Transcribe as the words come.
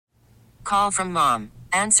call from mom.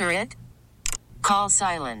 Answer it. Call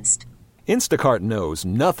silenced. Instacart knows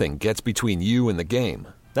nothing gets between you and the game.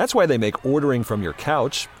 That's why they make ordering from your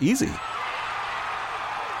couch easy.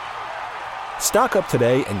 Stock up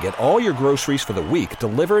today and get all your groceries for the week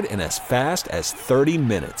delivered in as fast as 30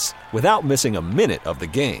 minutes without missing a minute of the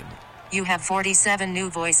game. You have 47 new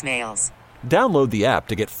voicemails. Download the app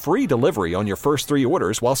to get free delivery on your first 3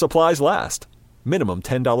 orders while supplies last. Minimum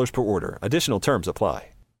 $10 per order. Additional terms apply.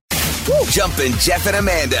 Jumpin' Jeff and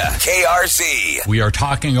Amanda, KRC. We are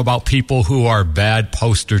talking about people who are bad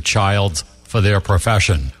poster childs for their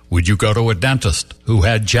profession. Would you go to a dentist who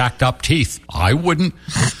had jacked up teeth? I wouldn't.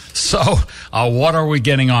 So, what are we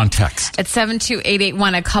getting on text? At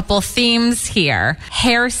 72881, a couple themes here.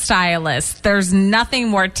 Hairstylist. There's nothing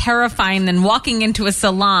more terrifying than walking into a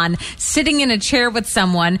salon, sitting in a chair with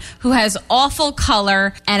someone who has awful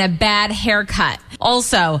color and a bad haircut.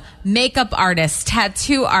 Also, makeup artists,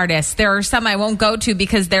 tattoo artists. There are some I won't go to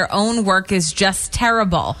because their own work is just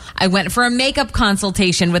terrible. I went for a makeup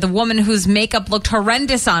consultation with a woman whose makeup looked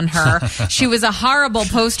horrendous on her. She was a horrible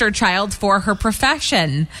poster child for her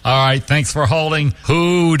profession. All right, thanks for holding.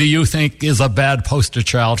 Who do you think is a bad poster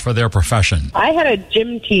child for their profession? I had a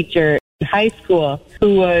gym teacher in high school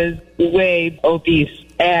who was way obese,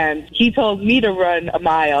 and he told me to run a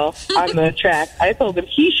mile on the track. I told him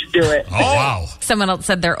he should do it. Oh, wow. Someone else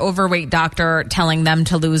said their overweight doctor telling them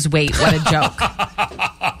to lose weight. What a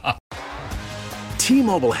joke.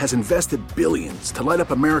 T-Mobile has invested billions to light up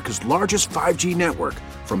America's largest 5G network,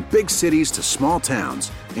 from big cities to small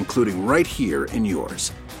towns, including right here in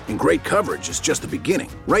yours. And great coverage is just the beginning.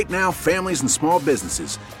 Right now, families and small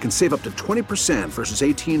businesses can save up to 20% versus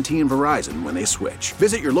AT&T and Verizon when they switch.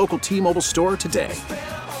 Visit your local T-Mobile store today.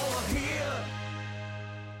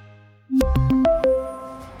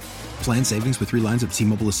 Plan savings with 3 lines of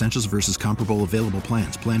T-Mobile Essentials versus comparable available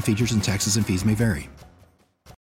plans. Plan features and taxes and fees may vary.